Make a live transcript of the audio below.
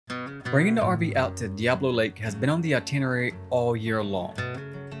Bringing the RV out to Diablo Lake has been on the itinerary all year long.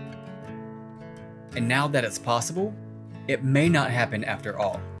 And now that it's possible, it may not happen after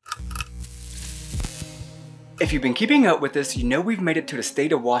all. If you've been keeping up with us, you know we've made it to the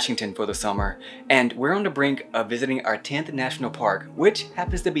state of Washington for the summer, and we're on the brink of visiting our 10th national park, which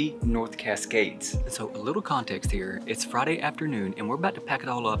happens to be North Cascades. So a little context here, it's Friday afternoon and we're about to pack it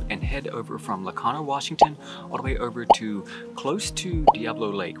all up and head over from Lacona, Washington, all the way over to close to Diablo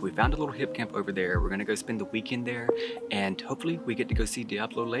Lake. We found a little hip camp over there. We're gonna go spend the weekend there, and hopefully we get to go see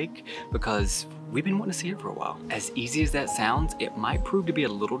Diablo Lake because we've been wanting to see it for a while. As easy as that sounds, it might prove to be a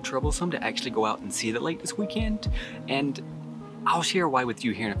little troublesome to actually go out and see the lake this weekend, and I'll share why with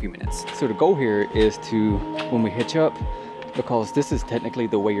you here in a few minutes. So the goal here is to, when we hitch up, because this is technically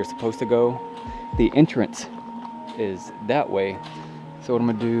the way you're supposed to go, the entrance is that way. So what I'm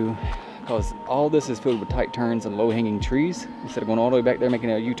gonna do, because all this is filled with tight turns and low-hanging trees, instead of going all the way back there,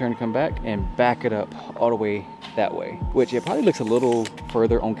 making a U-turn to come back, and back it up all the way that way, which it probably looks a little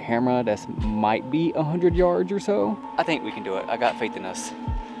further on camera. That might be 100 yards or so. I think we can do it. I got faith in us.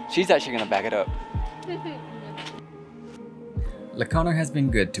 She's actually gonna back it up. Lacona has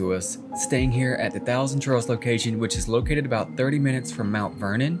been good to us, staying here at the Thousand Trails location, which is located about 30 minutes from Mount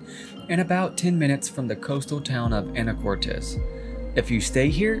Vernon and about 10 minutes from the coastal town of Anacortes. If you stay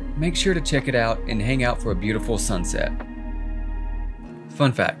here, make sure to check it out and hang out for a beautiful sunset.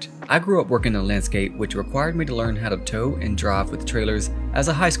 Fun fact, I grew up working in the landscape, which required me to learn how to tow and drive with trailers as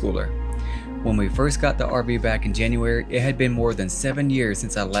a high schooler. When we first got the RV back in January, it had been more than 7 years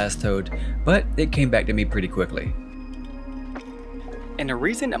since I last towed, but it came back to me pretty quickly. And the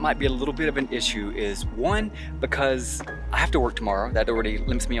reason that might be a little bit of an issue is, one, because I have to work tomorrow, that already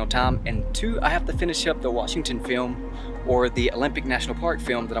limits me on time, and two, I have to finish up the Washington film, or the Olympic National Park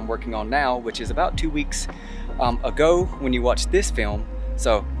film that I'm working on now, which is about 2 weeks ago when you watch this film.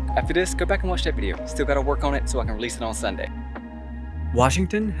 So after this, go back and watch that video. Still gotta work on it so I can release it on Sunday.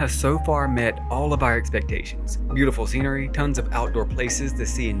 Washington has so far met all of our expectations. Beautiful scenery, tons of outdoor places to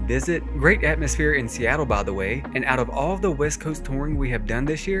see and visit, great atmosphere in Seattle by the way, and out of all of the West Coast touring we have done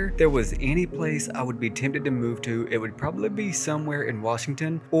this year, if there was any place I would be tempted to move to, it would probably be somewhere in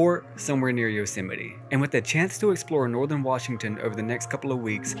Washington or somewhere near Yosemite. And with the chance to explore northern Washington over the next couple of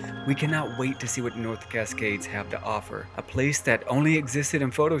weeks, we cannot wait to see what North Cascades have to offer. A place that only existed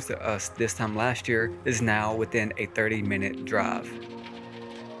in photos to us this time last year is now within a 30-minute drive.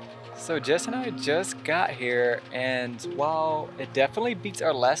 So Jess and I just got here, and while it definitely beats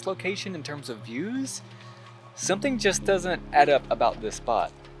our last location in terms of views, something just doesn't add up about this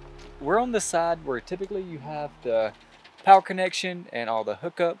spot. We're on the side where typically you have the power connection and all the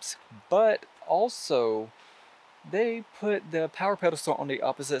hookups, but also they put the power pedestal on the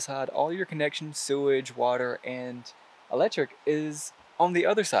opposite side. All your connections, sewage, water, and electric is on the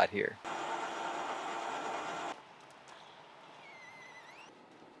other side here.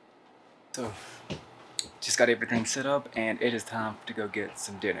 So, just got everything set up and it is time to go get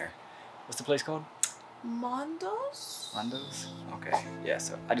some dinner. What's the place called? Mondo's? Mondo's? Okay, yeah,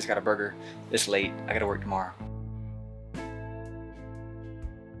 so I just got a burger. It's late, I gotta work tomorrow.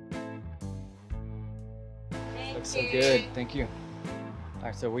 Looks so good, thank you.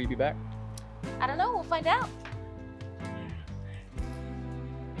 Alright, so will you be back? I don't know, we'll find out.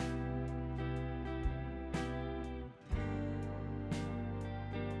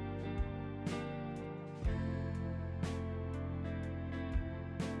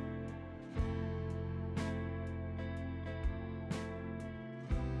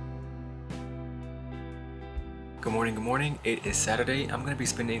 Good morning, good morning. It is Saturday. I'm going to be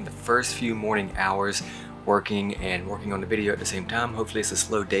spending the first few morning hours working on the video at the same time. Hopefully it's a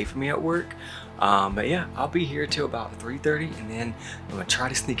slow day for me at work. But yeah, I'll be here till about 3:30 and then I'm going to try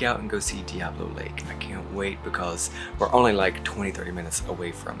to sneak out and go see Diablo Lake. I can't wait because we're only like 20-30 minutes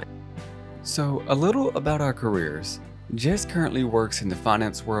away from it. So a little about our careers. Jess currently works in the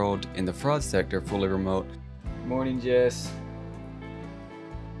finance world in the fraud sector, fully remote. Morning, Jess.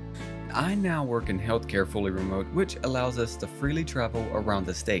 I now work in healthcare fully remote, which allows us to freely travel around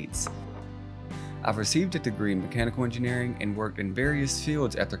the states. I've received a degree in mechanical engineering and worked in various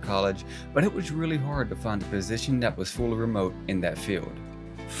fields after college, but it was really hard to find a position that was fully remote in that field.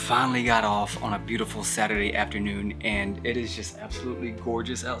 Finally got off on a beautiful Saturday afternoon and it is just absolutely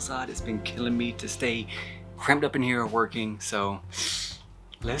gorgeous outside. It's been killing me to stay cramped up in here working, so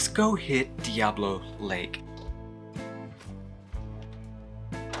let's go hit Diablo Lake.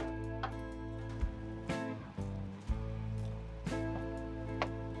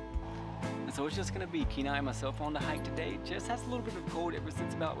 And so it's just gonna be Kenai and myself on the hike today. Jess has a little bit of cold ever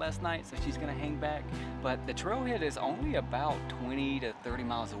since about last night, so she's gonna hang back. But the trailhead is only about 20 to 30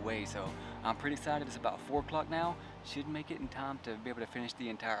 miles away, so I'm pretty excited. It's about 4 o'clock now. Should make it in time to be able to finish the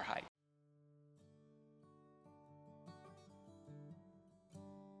entire hike.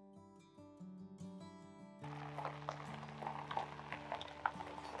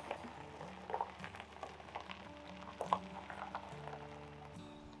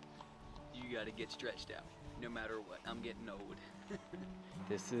 You gotta get stretched out, no matter what. I'm getting old.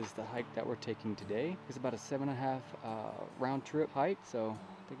 This is the hike that we're taking today. It's about a 7.5 round trip hike, so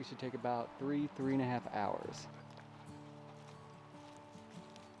I think it should take about 3.5 hours.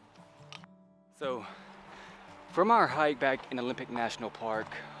 So, from our hike back in Olympic National Park,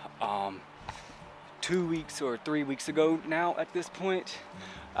 2 weeks or 3 weeks ago now at this point,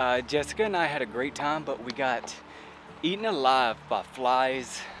 Jessica and I had a great time, but we got eaten alive by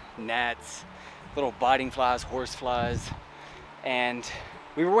flies, gnats, little biting flies, horse flies, and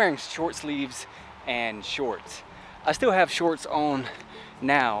we were wearing short sleeves and shorts. I still have shorts on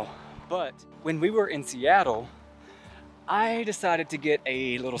now, but when we were in Seattle, I decided to get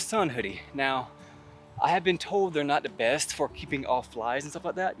a little sun hoodie. Now, I have been told they're not the best for keeping off flies and stuff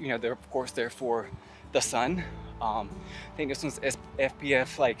like that. You know, they're, of course, they're for the sun. I think this one's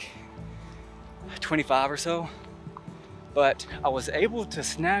SPF like 25 or so. But I was able to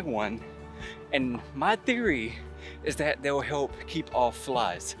snag one, and my theory is that they'll help keep off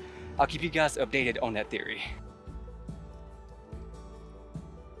flies. I'll keep you guys updated on that theory.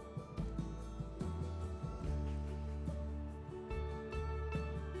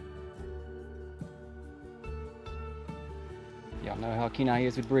 Y'all know how Kenai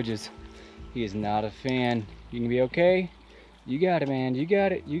is with bridges. He is not a fan. You gonna be okay? You got it, man. You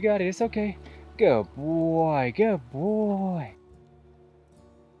got it. You got it. It's okay. Good boy, good boy.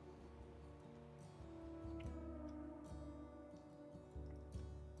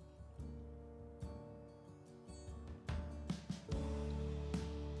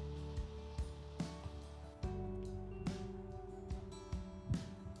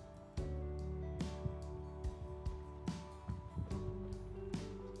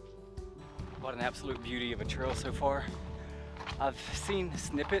 What an absolute beauty of a trail so far. I've seen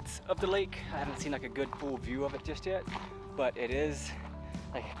snippets of the lake. I haven't seen like a good full view of it just yet, but it is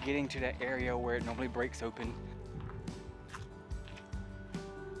like getting to that area where it normally breaks open.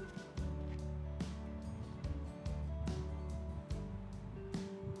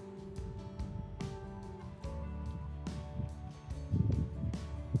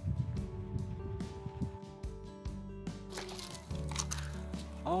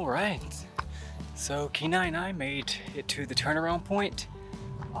 All right. So Kenai and I made it to the turnaround point.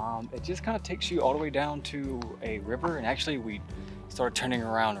 It just kind of takes you all the way down to a river, and actually we started turning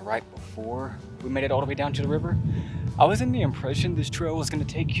around right before we made it all the way down to the river. I was in the impression this trail was going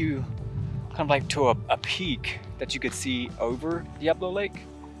to take you kind of like to a peak that you could see over Diablo Lake,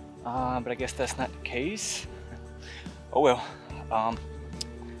 but I guess that's not the case. Oh well.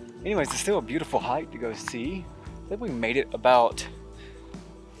 Anyways, it's still a beautiful hike to go see. I think we made it about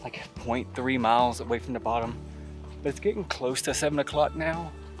like 0.3 miles away from the bottom, but it's getting close to 7 o'clock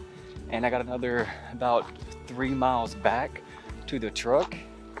now, and I got another about 3 miles back to the truck.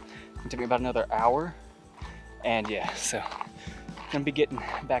 It took me about another hour, and yeah, so gonna be getting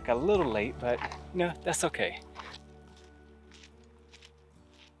back a little late, but you know, that's okay.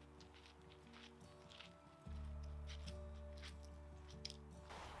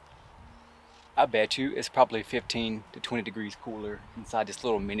 I bet you it's probably 15 to 20 degrees cooler inside this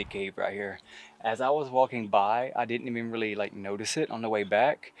little mini cave right here. As I was walking by, I didn't even really like notice it on the way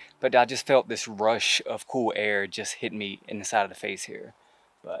back, but I just felt this rush of cool air just hit me in the side of the face here.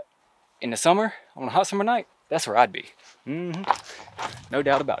 But in the summer, on a hot summer night, that's where I'd be. No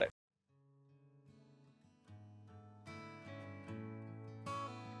doubt about it.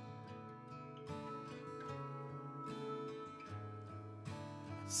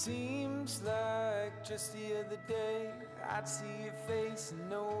 Seems like just the other day I'd see your face and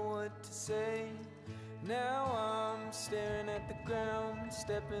know what to say. Now I'm staring at the ground,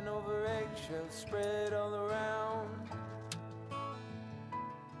 stepping over eggshells spread all around.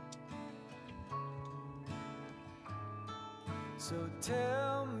 So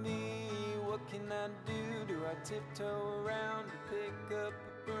tell me, what can I do? Do I tiptoe around to pick up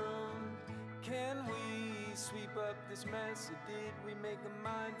a broom? Can we sweep up this mess, or did we make a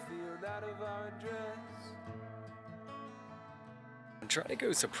minefield out of our address? I'm trying to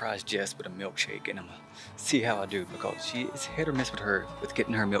go surprise Jess with a milkshake, and I'm gonna see how I do, because she is hit or miss with her with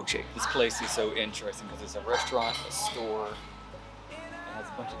getting her milkshake. This place is so interesting because it's a restaurant, a store, and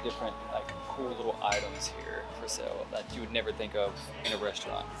has a bunch of different like cool little items here for sale that you would never think of in a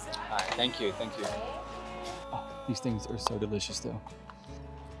restaurant. All right, thank you, thank you. Oh, these things are so delicious though.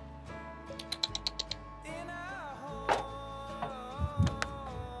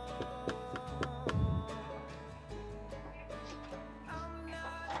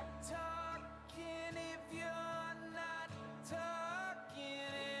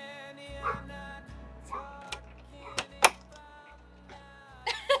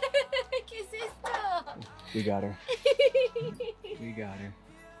 We got her. We got her.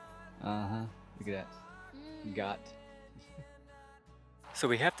 Uh-huh. Look at that. Got. So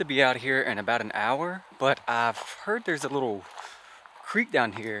we have to be out here in about an hour, but I've heard there's a little creek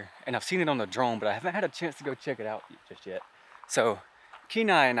down here, and I've seen it on the drone, but I haven't had a chance to go check it out just yet. So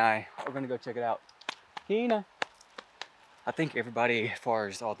Kenai and I are gonna go check it out. Kenai. I think everybody, as far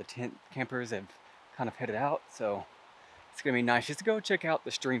as all the tent campers, have kind of headed out, so it's gonna be nice just to go check out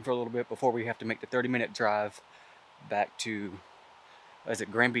the stream for a little bit before we have to make the 30-minute drive back to, is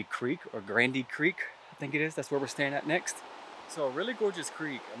it Granby Creek or Grandy Creek? I think it is. That's where we're staying at next. So a really gorgeous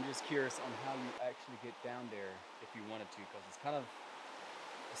creek. I'm just curious on how you actually get down there if you wanted to, because it's kind of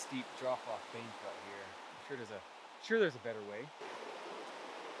a steep drop-off bank right here. I'm sure there's a better way.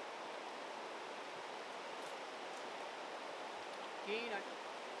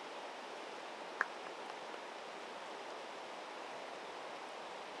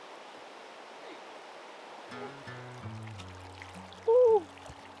 Woo.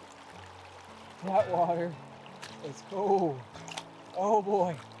 That water is cold. Oh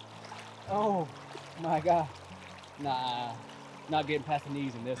boy. Oh my God. Nah, not getting past the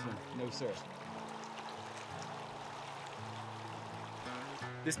knees in this one. No sir.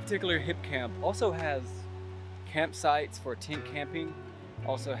 This particular hip camp also has campsites for tent camping.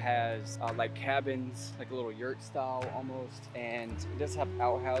 Also has like cabins, like a little yurt style almost, and it does have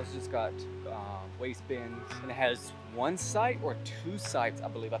outhouses. It's got waste bins, and it has one site or two sites, I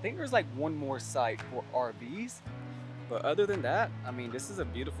believe. I think there's like one more site for RVs, but other than that, I mean, this is a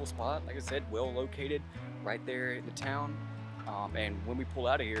beautiful spot. Like I said, well located, right there in the town. And when we pull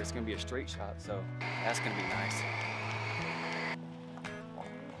out of here, it's gonna be a straight shot, so that's gonna be nice.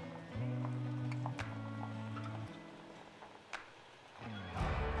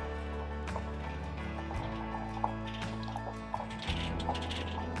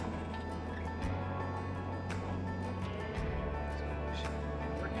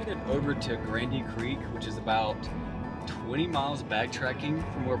 Over to Grandy Creek, which is about 20 miles backtracking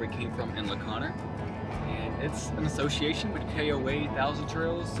from where we came from in LaConner, and it's an association with KOA 1000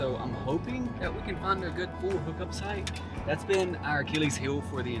 Trails, so I'm hoping that we can find a good full hookup site. That's been our Achilles heel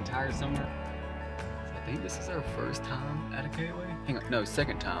for the entire summer. I think this is our first time at a KOA. Hang on, no,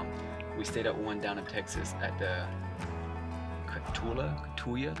 second time. We stayed at one down in Texas at the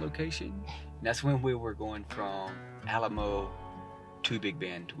Catuya location. And that's when we were going from Alamo to Big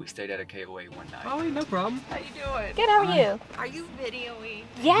Bend. We stayed at a KOA one night. Oh, no problem. How you doing? Good, how are you? Are you videoing?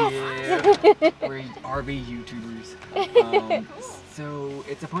 Yes! Yeah, we're RV YouTubers. So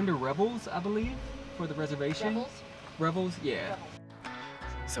it's up under Rebels, I believe, for the reservation. Rebels? Rebels, yeah.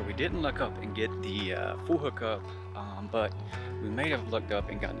 So we didn't look up and get the full hookup, but we may have looked up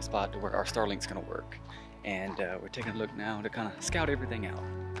and gotten a spot to where our Starlink's gonna work. And we're taking a look now to kind of scout everything out.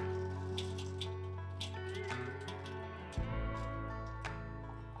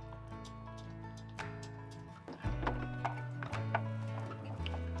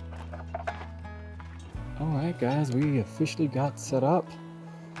 Alright guys, we officially got set up.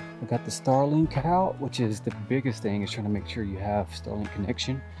 We got the Starlink out, which is the biggest thing, is trying to make sure you have Starlink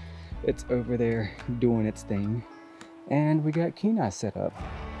connection. It's over there doing its thing. And we got Kenai set up.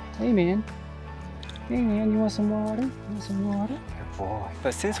 Hey man. Hey man, you want some water? You want some water? Good boy.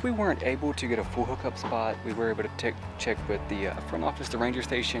 But since we weren't able to get a full hookup spot, we were able to check with the front office, the ranger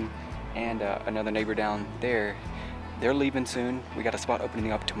station, and another neighbor down there. They're leaving soon. We got a spot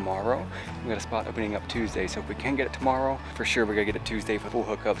opening up tomorrow. We got a spot opening up Tuesday. So if we can get it tomorrow, for sure we're gonna get it Tuesday for full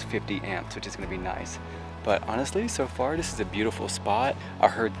hookups, 50 amps, which is gonna be nice. But honestly, so far this is a beautiful spot. I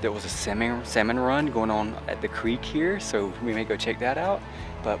heard there was a salmon run going on at the creek here, so we may go check that out.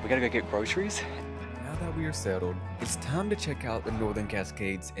 But we gotta go get groceries. Now that we are settled, it's time to check out the Northern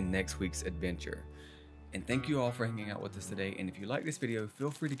Cascades in next week's adventure. And thank you all for hanging out with us today. And if you like this video,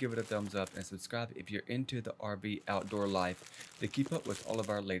 feel free to give it a thumbs up and subscribe if you're into the RV outdoor life to keep up with all of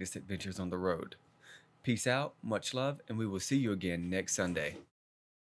our latest adventures on the road. Peace out, much love, and we will see you again next Sunday.